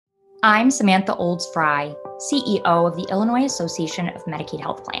I'm Samantha Olds Fry, CEO of the Illinois Association of Medicaid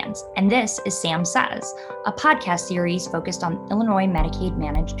Health Plans, and this is Sam Says, a podcast series focused on Illinois Medicaid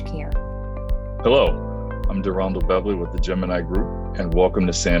managed care. Hello, I'm Durandal Beverly with the Gemini Group, and welcome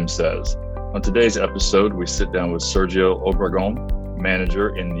to Sam Says. On today's episode, we sit down with Sergio Obregon,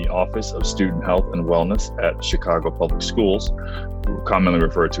 manager in the Office of Student Health and Wellness at Chicago Public Schools, commonly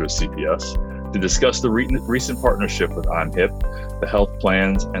referred to as CPS, to discuss the recent partnership with I'm HIP, the health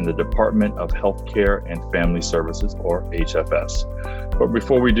plans, and the Department of Healthcare and Family Services, or HFS. But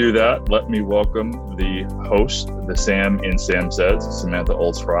before we do that, let me welcome the host, the Sam in Sam Says, Samantha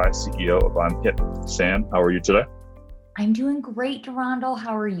Olds Fry, CEO of I'm HIP. Sam, how are you today? I'm doing great, Durandal.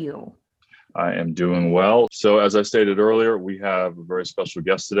 How are you? I am doing well. So as I stated earlier, we have a very special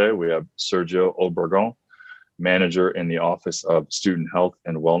guest today. We have Sergio Obregon, manager in the Office of Student Health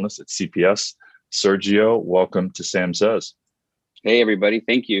and Wellness at CPS. Sergio, welcome to Sam Says. Hey, everybody.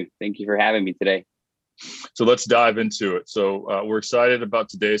 Thank you. Thank you for having me today. So let's dive into it. So we're excited about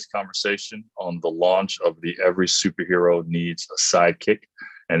today's conversation on the launch of the Every Superhero Needs a Sidekick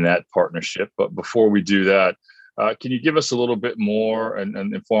and that partnership. But before we do that, can you give us a little bit more and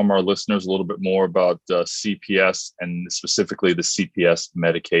inform our listeners a little bit more about CPS and specifically the CPS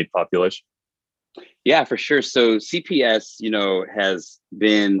Medicaid population? Yeah, for sure. So CPS, has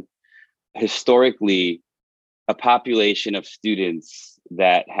been historically a population of students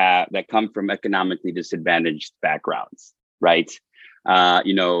that come from economically disadvantaged backgrounds, right?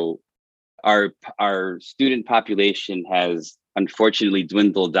 Our student population has unfortunately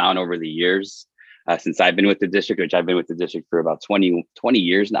dwindled down over the years since I've been with the district, which I've been with the district for about 20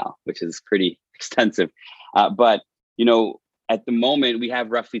 years now, which is pretty extensive. But at the moment, we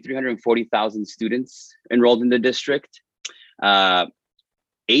have roughly 340,000 students enrolled in the district.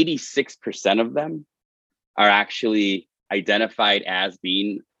 86% of them are actually identified as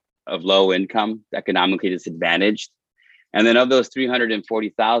being of low income, economically disadvantaged. And then of those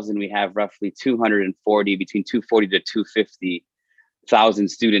 340,000, we have roughly between 240 to 250,000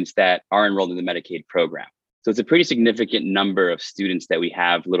 students that are enrolled in the Medicaid program. So it's a pretty significant number of students that we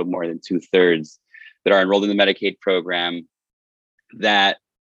have, a little more than 2/3 that are enrolled in the Medicaid program that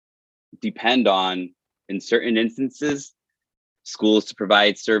depend on, in certain instances, schools to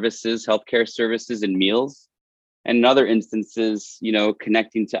provide services, healthcare services and meals. And in other instances,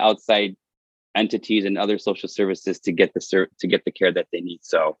 connecting to outside entities and other social services to get the care that they need.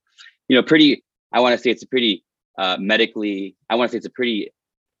 So, I want to say it's a pretty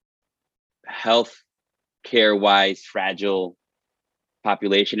health care wise fragile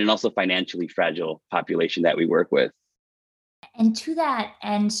population, and also financially fragile population that we work with. And to that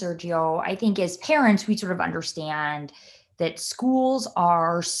end, Sergio, I think as parents, we sort of understand that schools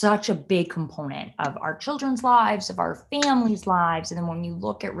are such a big component of our children's lives, of our families' lives. And then when you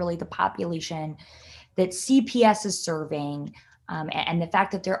look at really the population that CPS is serving, and the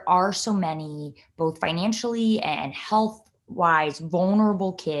fact that there are so many, both financially and health-wise,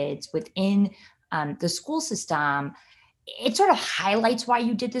 vulnerable kids within the school system, it sort of highlights why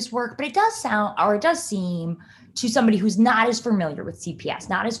you did this work. But it does seem to somebody who's not as familiar with CPS,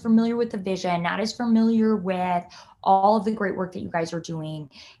 not as familiar with the vision, not as familiar with all of the great work that you guys are doing,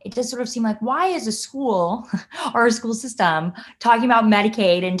 it does sort of seem like, why is a school or a school system talking about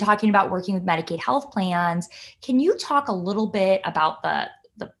Medicaid and talking about working with Medicaid health plans? Can you talk a little bit about the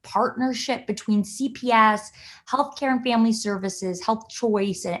partnership between CPS, Healthcare and Family Services, Health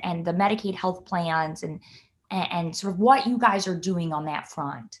Choice, and the Medicaid health plans, and sort of what you guys are doing on that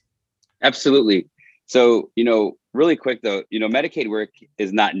front? Absolutely. So, really quick though, Medicaid work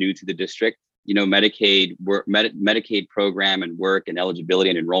is not new to the district. Medicaid work, Medicaid program and work and eligibility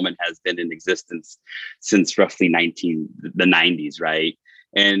and enrollment has been in existence since roughly the 90s, right?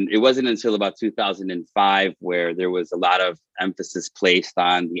 And it wasn't until about 2005 where there was a lot of emphasis placed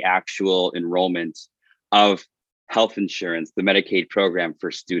on the actual enrollment of health insurance, the Medicaid program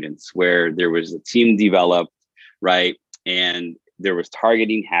for students, where there was a team developed, right? And there was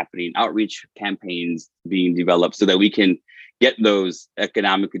targeting happening, outreach campaigns being developed so that we can get those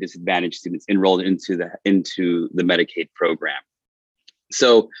economically disadvantaged students enrolled into the Medicaid program.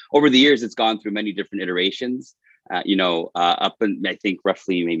 So over the years, it's gone through many different iterations. Up in, I think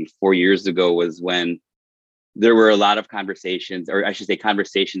roughly maybe 4 years ago was when there were a lot of conversations, or I should say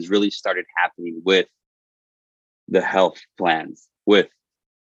conversations really started happening with the health plans, with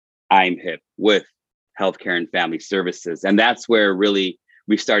I'm HIP, with Healthcare and Family Services. And that's where really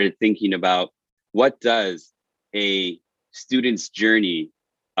we started thinking about, what does a student's journey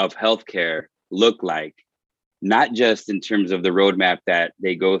of healthcare look like, not just in terms of the roadmap that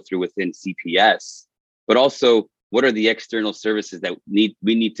they go through within CPS, but also what are the external services that we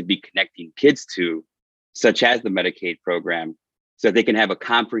need to be connecting kids to, such as the Medicaid program, so that they can have a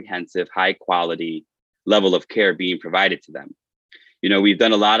comprehensive, high quality level of care being provided to them. We've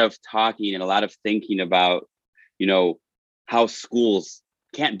done a lot of talking and a lot of thinking about, how schools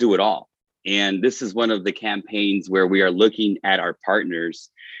can't do it all. And this is one of the campaigns where we are looking at our partners,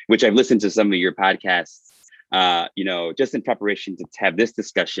 which I've listened to some of your podcasts, just in preparation to have this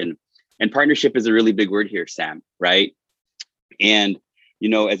discussion. And partnership is a really big word here, Sam, right? And,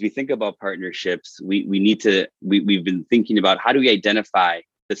 as we think about partnerships, we've been thinking about how do we identify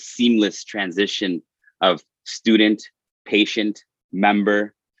the seamless transition of student, patient,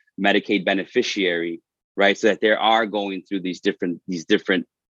 member, Medicaid beneficiary, right? So that they are going through these different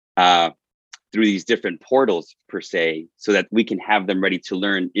portals per se, so that we can have them ready to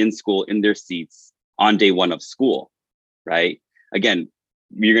learn in school, in their seats on day one of school, right? Again,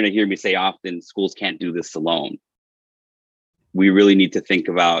 you're going to hear me say often, schools can't do this alone. We really need to think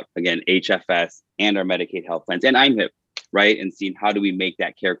about, again, HFS and our Medicaid health plans and IMHIP, right? And seeing how do we make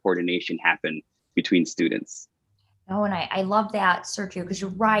that care coordination happen between students. Oh, and I love that, Sergio, because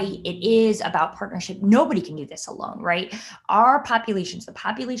you're right. It is about partnership. Nobody can do this alone, right? Our populations, the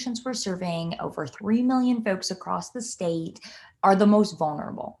populations we're serving, over 3 million folks across the state, are the most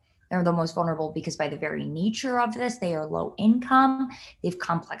vulnerable. They're the most vulnerable because by the very nature of this, they are low income, they have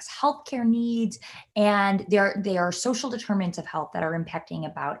complex healthcare needs, and they are social determinants of health that are impacting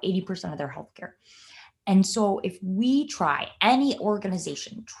about 80% of their healthcare. And so if any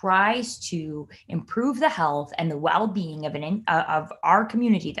organization tries to improve the health and the well-being of our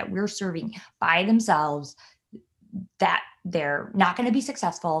community that we're serving by themselves, that they're not going to be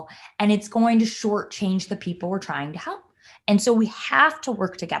successful, and it's going to shortchange the people we're trying to help. And so we have to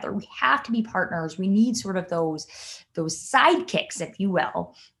work together. We have to be partners. We need sort of those sidekicks, if you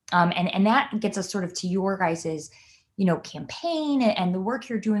will. And that gets us sort of to your guys's campaign and the work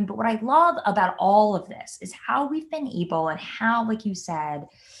you're doing. But what I love about all of this is how we've been able, and how, like you said,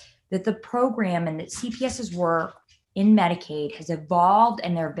 that the program and that CPS's work in Medicaid has evolved,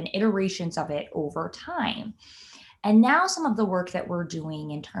 and there have been iterations of it over time. And now some of the work that we're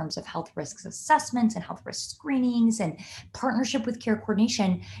doing in terms of health risks assessments and health risk screenings and partnership with care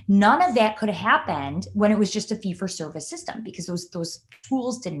coordination, none of that could have happened when it was just a fee-for-service system, because those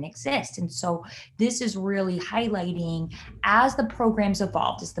tools didn't exist. And so this is really highlighting, as the programs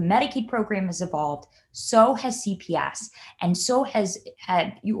evolved, as the Medicaid program has evolved, so has CPS, and so has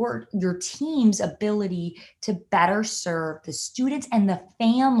your team's ability to better serve the students and the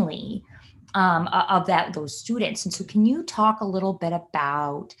family of those students. And so can you talk a little bit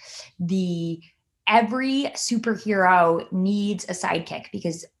about every superhero needs a sidekick?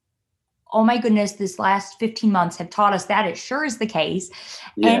 Because, oh my goodness, this last 15 months have taught us that it sure is the case.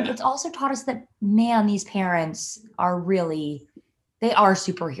 Yeah. And it's also taught us that, man, these parents they are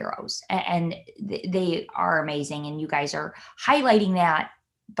superheroes, and they are amazing. And you guys are highlighting that,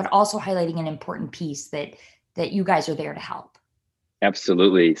 but also highlighting an important piece that you guys are there to help.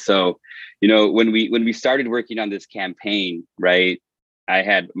 Absolutely. So, when we started working on this campaign, right, I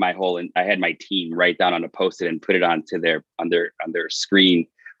had my team write down on a Post-it and put it on their screen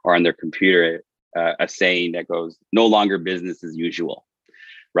or on their computer, a saying that goes, "No longer business as usual,"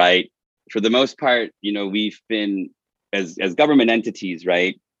 right? For the most part, we've been as government entities,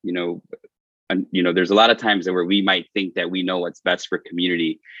 right? There's a lot of times where we might think that we know what's best for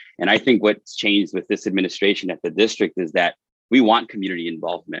community. And I think what's changed with this administration at the district is that we want community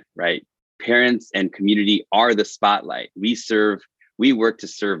involvement, right? Parents and community are the spotlight. We work to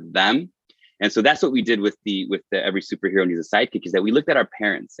serve them. And so that's what we did with the Every Superhero Needs a Sidekick, is that we looked at our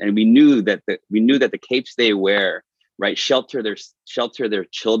parents, and we knew that the capes they wear, right, shelter their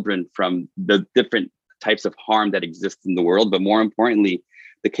children from the different types of harm that exists in the world. But more importantly,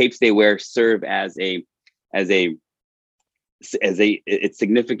 the capes they wear serve it's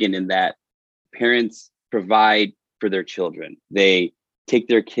significant in that parents provide for their children. They take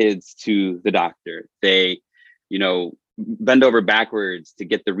their kids to the doctor. They, bend over backwards to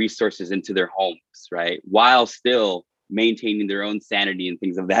get the resources into their homes, right? While still maintaining their own sanity and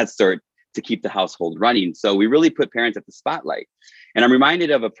things of that sort to keep the household running. So we really put parents at the spotlight. And I'm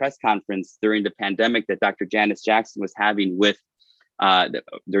reminded of a press conference during the pandemic that Dr. Janice Jackson was having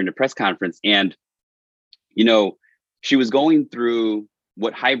during the press conference. And, she was going through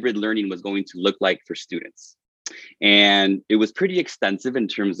what hybrid learning was going to look like for students. And it was pretty extensive in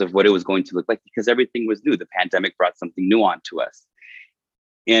terms of what it was going to look like, because everything was new. The pandemic brought something new onto us.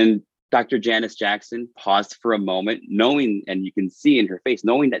 And Dr. Janice Jackson paused for a moment, knowing, and you can see in her face,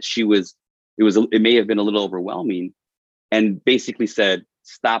 knowing that it may have been a little overwhelming, and basically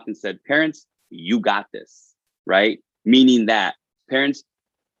stopped and said, "Parents, you got this. right? Meaning that parents,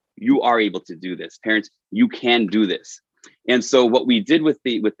 you are able to do this. Parents, you can do this. And so what we did with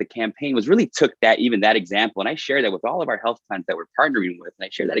the campaign was really took that example, and I share that with all of our health plans that we're partnering with. And I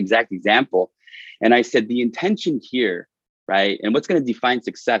share that exact example. And I said, the intention here, right? And what's going to define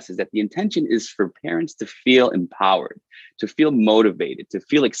success is that the intention is for parents to feel empowered, to feel motivated, to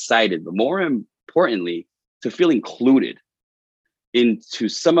feel excited, but more importantly, to feel included into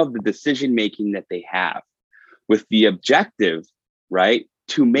some of the decision making that they have, with the objective, right,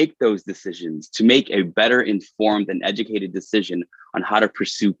 to make those decisions, to make a better informed and educated decision on how to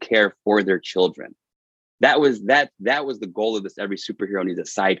pursue care for their children. That was the goal of this Every Superhero Needs a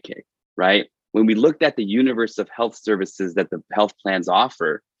Sidekick, right? When we looked at the universe of health services that the health plans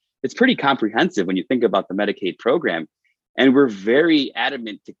offer, it's pretty comprehensive when you think about the Medicaid program. And we're very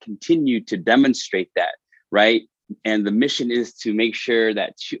adamant to continue to demonstrate that, right? And the mission is to make sure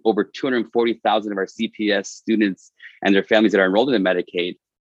that over 240,000 of our CPS students and their families that are enrolled in the Medicaid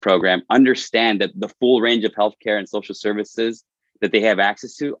program understand that the full range of healthcare and social services that they have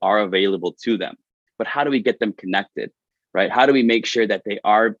access to are available to them. But how do we get them connected, right? How do we make sure that they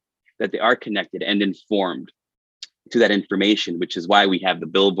are connected and informed to that information, which is why we have the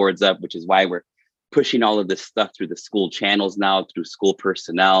billboards up, which is why we're pushing all of this stuff through the school channels now, through school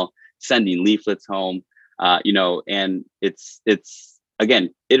personnel, sending leaflets home, and it's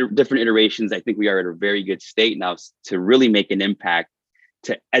again, different iterations. I think we are at a very good state now to really make an impact,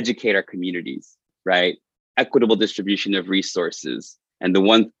 to educate our communities, right? Equitable distribution of resources. And the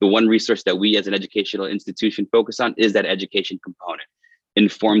one resource that we as an educational institution focus on is that education component,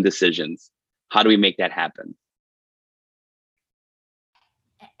 informed decisions. How do we make that happen?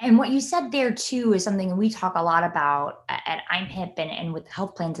 And what you said there too is something we talk a lot about at IMHIP and with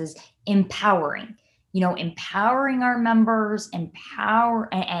health plans is empowering. Empowering our members, and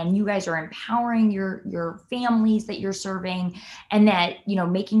you guys are empowering your families that you're serving, and that,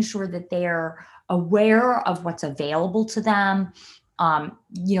 making sure that they're aware of what's available to them,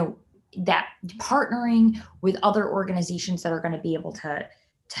 that partnering with other organizations that are going to be able to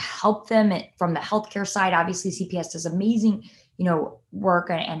help them from the healthcare side. Obviously, CPS does amazing, work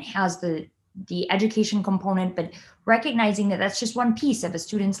and has the education component, but recognizing that that's just one piece of a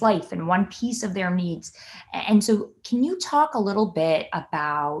student's life and one piece of their needs. And so can you talk a little bit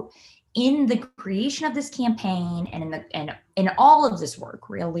about, in the creation of this campaign and in all of this work,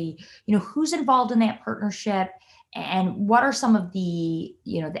 really, who's involved in that partnership, and what are some of the,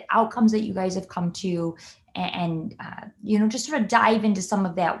 the outcomes that you guys have come to, and just sort of dive into some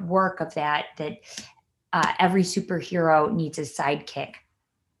of that work of that Every Superhero Needs a Sidekick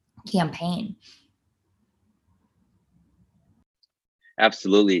campaign.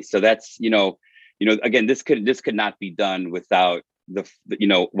 Absolutely. So that's, again, this could not be done without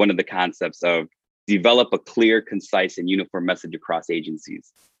one of the concepts of develop a clear, concise, and uniform message across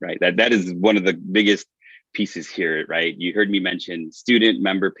agencies, right? That is one of the biggest pieces here, right? You heard me mention student,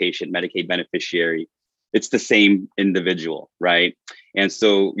 member, patient, Medicaid beneficiary. It's the same individual, right? And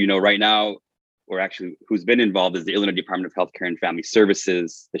so, right now, or actually who's been involved is the Illinois Department of Healthcare and Family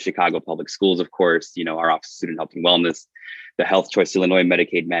Services, the Chicago Public Schools, of course, our Office of Student Health and Wellness, the Health Choice Illinois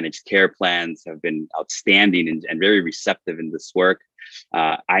Medicaid Managed Care Plans have been outstanding and very receptive in this work.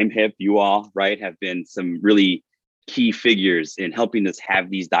 IMHIP, you all, right, have been some really key figures in helping us have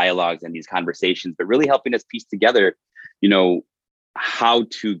these dialogues and these conversations, but really helping us piece together, how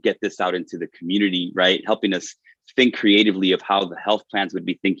to get this out into the community, right? Helping us think creatively of how the health plans would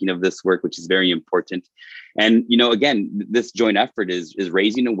be thinking of this work, which is very important. And, again, this joint effort is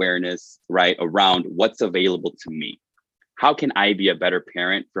raising awareness, right, around what's available to me. How can I be a better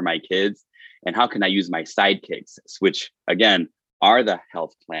parent for my kids? And how can I use my sidekicks, which, again, are the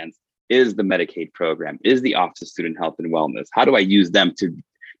health plans, is the Medicaid program, is the Office of Student Health and Wellness? How do I use them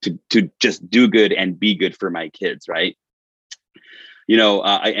to just do good and be good for my kids, right?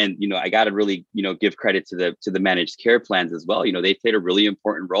 I got to really, give credit to the managed care plans as well. They played a really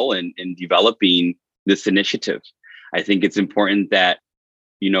important role in developing this initiative. I think it's important that,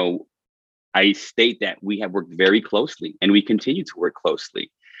 I state that we have worked very closely and we continue to work closely.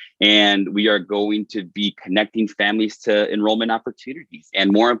 And we are going to be connecting families to enrollment opportunities.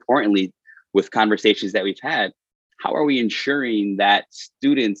 And more importantly, with conversations that we've had, how are we ensuring that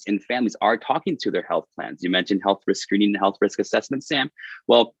students and families are talking to their health plans? You mentioned health risk screening and health risk assessment, Sam.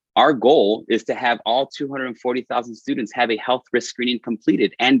 Well, our goal is to have all 240,000 students have a health risk screening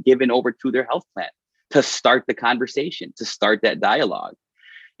completed and given over to their health plan to start the conversation, to start that dialogue.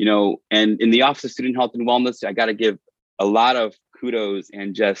 And in the Office of Student Health and Wellness, I got to give a lot of kudos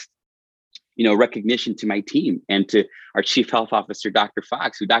and just, recognition to my team and to our Chief Health Officer, Dr.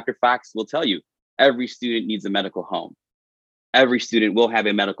 Fox, who Dr. Fox will tell you, every student needs a medical home. Every student will have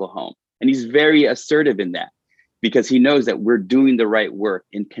a medical home. And he's very assertive in that because he knows that we're doing the right work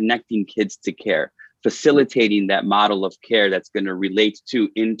in connecting kids to care, facilitating that model of care that's going to relate to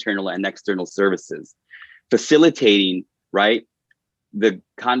internal and external services, facilitating, right, the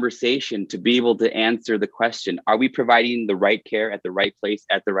conversation to be able to answer the question, are we providing the right care at the right place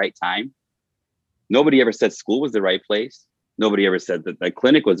at the right time? Nobody ever said school was the right place. Nobody ever said that the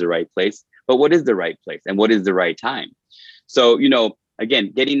clinic was the right place, but what is the right place and what is the right time? So,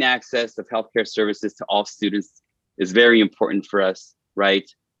 again, getting access of healthcare services to all students is very important for us, right?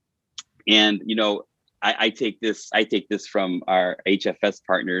 And, I take this from our HFS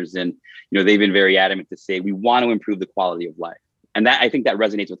partners, and, they've been very adamant to say, we want to improve the quality of life. And that, I think that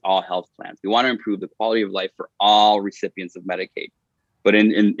resonates with all health plans. We want to improve the quality of life for all recipients of Medicaid. But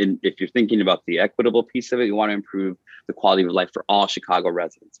if you're thinking about the equitable piece of it, you want to improve the quality of life for all Chicago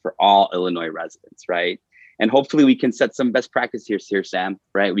residents, for all Illinois residents, right? And hopefully we can set some best practice here, Sam,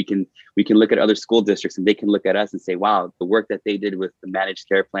 right? We can look at other school districts and they can look at us and say, wow, the work that they did with the managed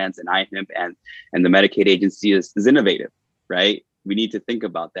care plans and IHIMP and the Medicaid agency is innovative, right? We need to think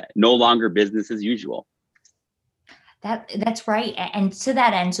about that. No longer business as usual. That's right. And to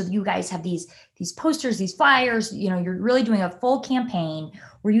that end, so you guys have these posters, these flyers, you're really doing a full campaign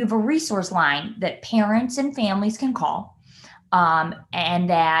where you have a resource line that parents and families can call, and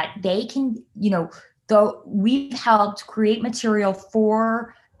that they can, though we've helped create material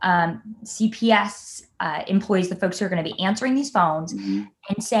for CPS employees, the folks who are going to be answering these phones, Mm-hmm.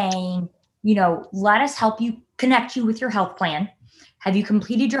 and saying, let us help you connect you with your health plan. Have you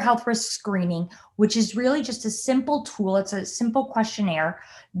completed your health risk screening, which is really just a simple tool. It's a simple questionnaire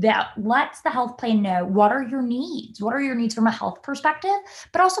that lets the health plan know what are your needs? What are your needs from a health perspective,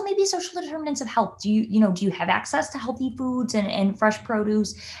 but also maybe social determinants of health. Do you have access to healthy foods and fresh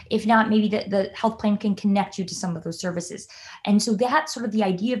produce? If not, maybe the health plan can connect you to some of those services. And so that's sort of the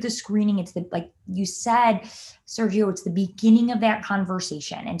idea of the screening. It's like you said, Sergio, it's the beginning of that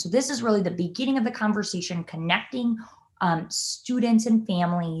conversation. And so this is really the beginning of the conversation, connecting students and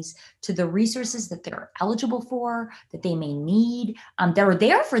families to the resources that they're eligible for, that they may need, that are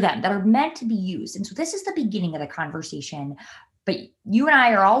there for them, that are meant to be used. And so this is the beginning of the conversation. But you and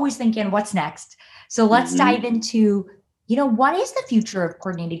I are always thinking, what's next? So let's dive into, what is the future of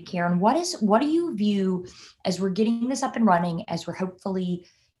coordinated care, and what do you view as we're getting this up and running, as we're hopefully,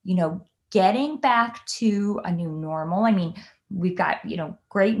 getting back to a new normal? I mean, we've got,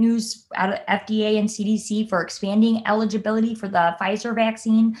 great news out of FDA and CDC for expanding eligibility for the Pfizer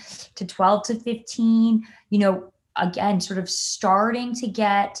vaccine to 12 to 15, again, sort of starting to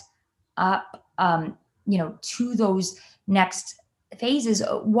get up, to those next phases.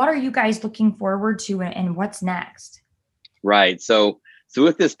 What are you guys looking forward to, and what's next? Right. So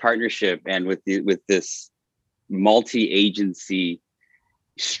with this partnership and with this multi-agency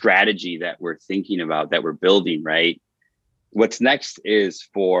strategy that we're thinking about, that we're building, right? What's next is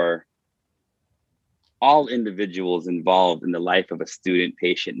for all individuals involved in the life of a student,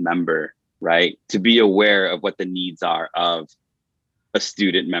 patient, member, right, to be aware of what the needs are of a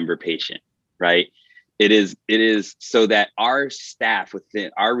student, member, patient, right? It is so that our staff within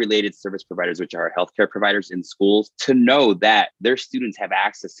our related service providers, which are our healthcare providers in schools, to know that their students have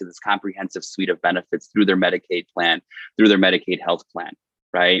access to this comprehensive suite of benefits through their Medicaid plan, through their Medicaid health plan,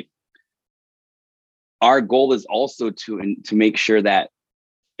 right? Our goal is also to make sure that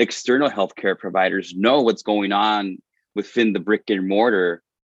external healthcare providers know what's going on within the brick and mortar,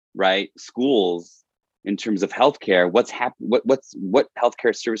 right, schools in terms of healthcare. What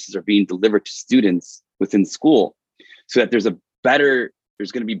healthcare services are being delivered to students within school, so that there's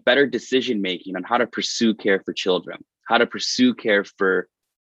going to be better decision making on how to pursue care for children, how to pursue care for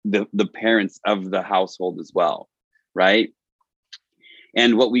the parents of the household as well, right?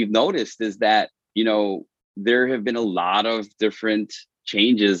 And what we've noticed is that there have been a lot of different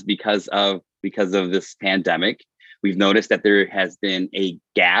changes because of this pandemic. We've noticed that there has been a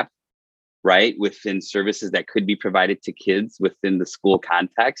gap, right, within services that could be provided to kids within the school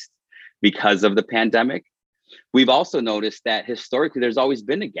context because of the pandemic. We've also noticed that historically there's always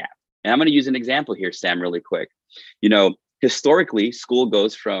been a gap. And I'm going to use an example here, Sam, really quick. Historically, school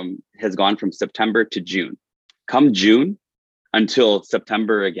has gone from September to June. Come June until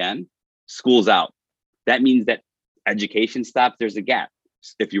September again, school's out. That means that education stopped, there's a gap.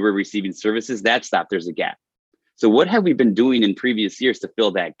 If you were receiving services, that stopped, there's a gap. So what have we been doing in previous years to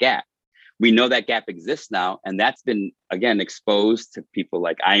fill that gap? We know that gap exists now, and that's been, again, exposed to people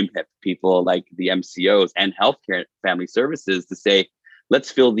like IHIMP, people like the MCOs and healthcare family services to say, let's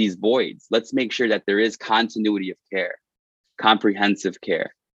fill these voids. Let's make sure that there is continuity of care, comprehensive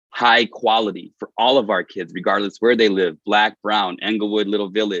care, high quality for all of our kids, regardless where they live, Black, Brown, Englewood, Little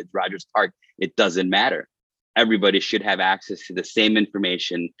Village, Rogers Park, it doesn't matter. Everybody should have access to the same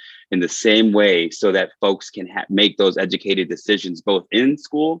information in the same way so that folks can make those educated decisions, both in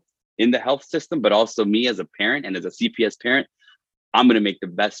school, in the health system, but also me as a parent and as a CPS parent. I'm going to make the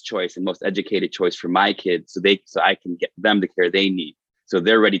best choice and most educated choice for my kids so I can get them the care they need. So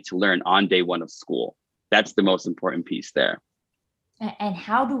they're ready to learn on day one of school. That's the most important piece there. And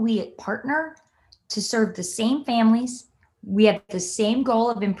how do we partner to serve the same families? We have the same goal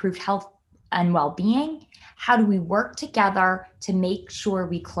of improved health and well-being. How do we work together to make sure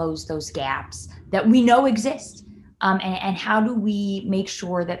we close those gaps that we know exist? And how do we make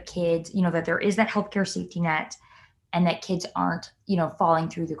sure that kids, that there is that healthcare safety net and that kids aren't, falling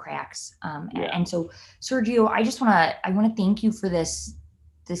through the cracks? And so, Sergio, I want to thank you for this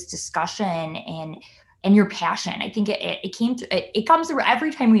discussion and your passion. I think it comes through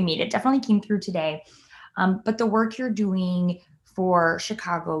every time we meet. It definitely came through today. But the work you're doing for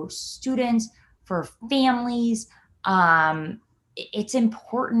Chicago students, for families, it's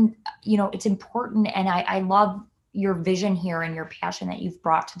important. It's important, and I love your vision here and your passion that you've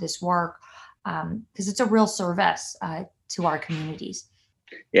brought to this work, because it's a real service to our communities.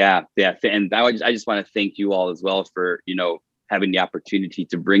 Yeah. And I just want to thank you all as well for, having the opportunity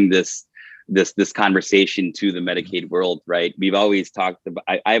to bring this conversation to the Medicaid world, right? I've always talked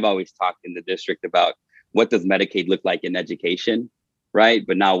in the district about what does Medicaid look like in education, right?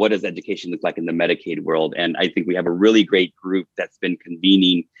 But now what does education look like in the Medicaid world? And I think we have a really great group that's been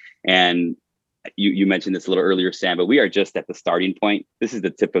convening, and you mentioned this a little earlier, Sam, but we are just at the starting point. This is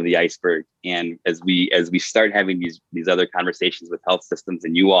the tip of the iceberg. And as we start having these other conversations with health systems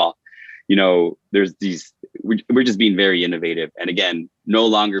and you all, we're just being very innovative. And again, no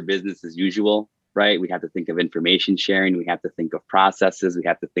longer business as usual, right? We have to think of information sharing. We have to think of processes. We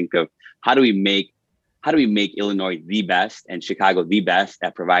have to think of how do we make Illinois the best and Chicago the best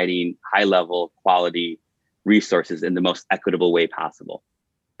at providing high level quality resources in the most equitable way possible.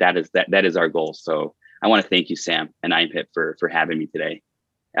 That is our goal. So I want to thank you, Sam and IMHIP for having me today.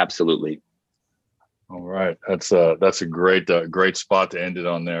 Absolutely. All right. That's a great spot to end it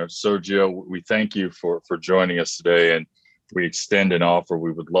on there. Sergio, we thank you for joining us today, and we extend an offer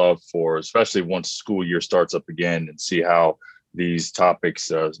we would love for, especially once school year starts up again, and see how these topics,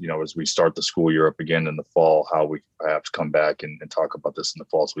 as we start the school year up again in the fall, how we perhaps come back and talk about this in the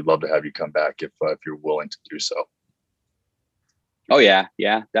fall. So we'd love to have you come back if you're willing to do so. Oh yeah,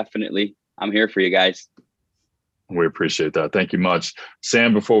 definitely. I'm here for you guys. We appreciate that. Thank you much.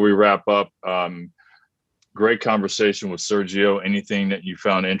 Sam, before we wrap up, great conversation with Sergio. Anything that you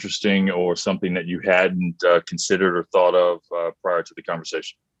found interesting or something that you hadn't considered or thought of prior to the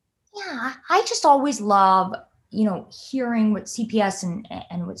conversation? Yeah, I just always love, hearing what CPS and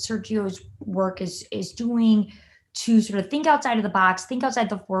what Sergio's work is doing to sort of think outside of the box, think outside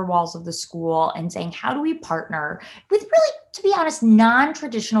the four walls of the school, and saying, how do we partner with really, to be honest,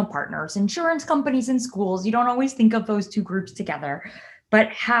 non-traditional partners, insurance companies and schools? You don't always think of those two groups together,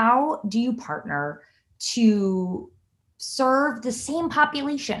 but how do you partner to serve the same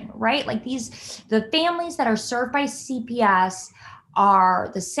population, right? Like the families that are served by CPS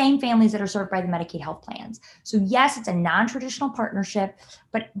are the same families that are served by the Medicaid health plans. So yes, it's a non-traditional partnership,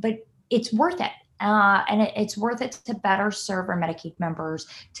 but it's worth it. And it's worth it to better serve our Medicaid members,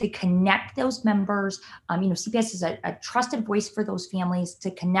 to connect those members. CPS is a trusted voice for those families,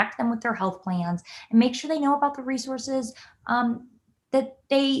 to connect them with their health plans and make sure they know about the resources that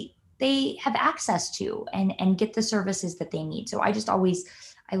they have access to and get the services that they need. So I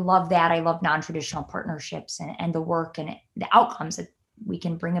love that. I love non-traditional partnerships and the work and the outcomes that we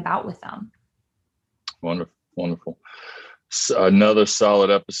can bring about with them. Wonderful. Another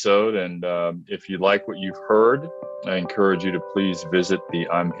solid episode. And if you like what you've heard, I encourage you to please visit the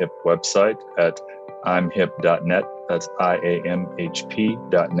IMHIP website at imhip.net. That's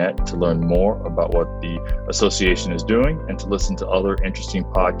IAMHP.net to learn more about what the association is doing and to listen to other interesting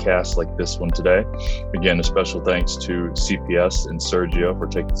podcasts like this one today. Again, a special thanks to CPS and Sergio for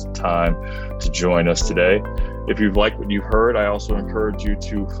taking some time to join us today. If you've liked what you've heard, I also encourage you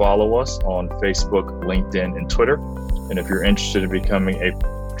to follow us on Facebook, LinkedIn, and Twitter. And if you're interested in becoming a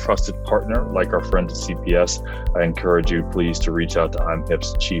trusted partner like our friends at CPS, I encourage you please to reach out to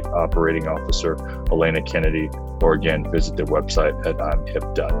IMHIP's Chief Operating Officer, Elena Kennedy, or again, visit their website at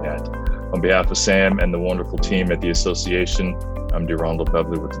imhip.net. On behalf of Sam and the wonderful team at the association, I'm DeRondo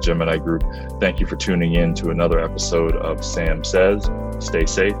Beverly with the Gemini Group. Thank you for tuning in to another episode of Sam Says. Stay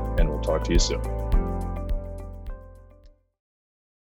safe, and we'll talk to you soon.